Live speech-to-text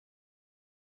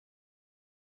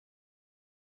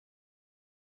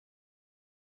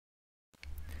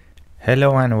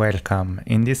Hello and welcome.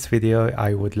 In this video,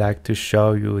 I would like to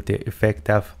show you the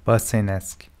effect of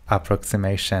Boussinesq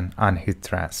approximation on heat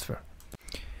transfer.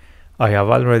 I have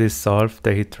already solved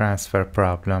the heat transfer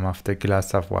problem of the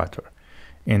glass of water.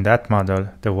 In that model,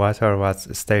 the water was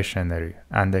stationary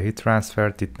and the heat transfer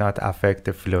did not affect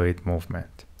the fluid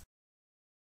movement.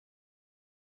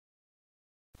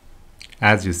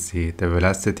 As you see, the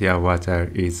velocity of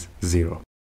water is 0.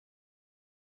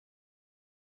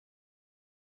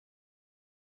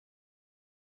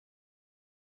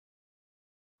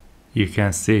 You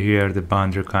can see here the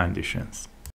boundary conditions.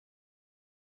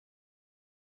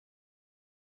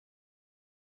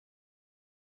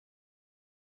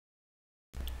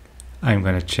 I'm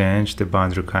going to change the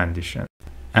boundary condition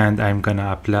and I'm going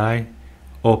to apply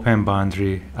open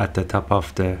boundary at the top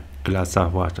of the glass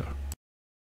of water.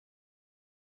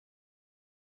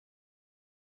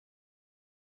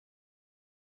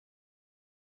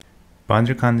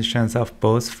 Boundary conditions of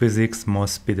both physics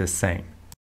must be the same.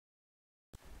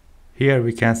 Here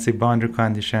we can see boundary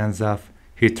conditions of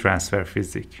heat transfer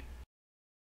physics.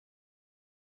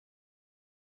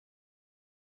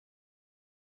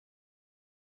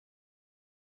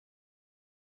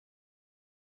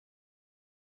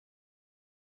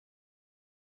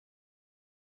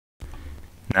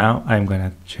 Now I'm going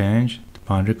to change the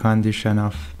boundary condition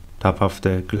of top of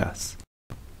the glass.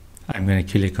 I'm going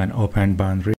to click on open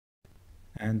boundary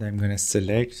and I'm going to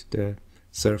select the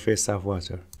surface of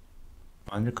water.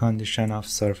 Boundary condition of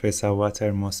surface of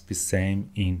water must be same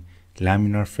in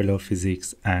laminar flow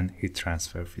physics and heat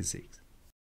transfer physics.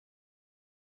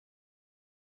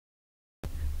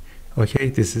 Okay,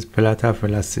 this is plot of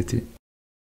velocity.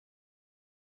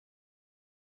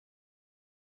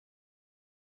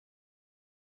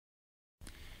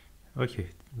 Okay,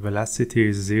 velocity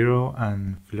is 0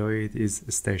 and fluid is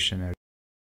stationary.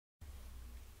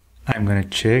 I'm going to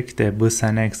check the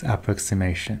Boussinesq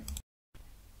approximation.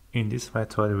 In this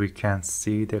method, we can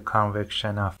see the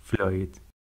convection of fluid.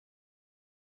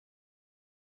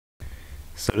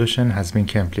 Solution has been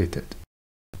completed.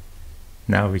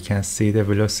 Now we can see the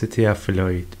velocity of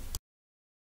fluid.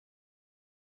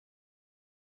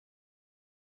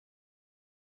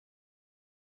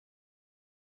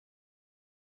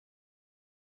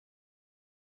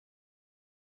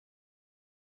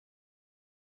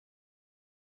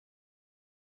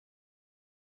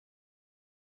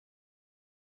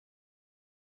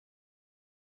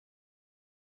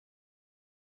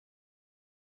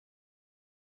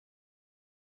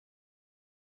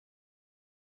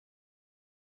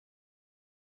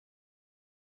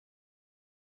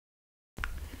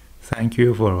 Thank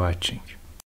you for watching.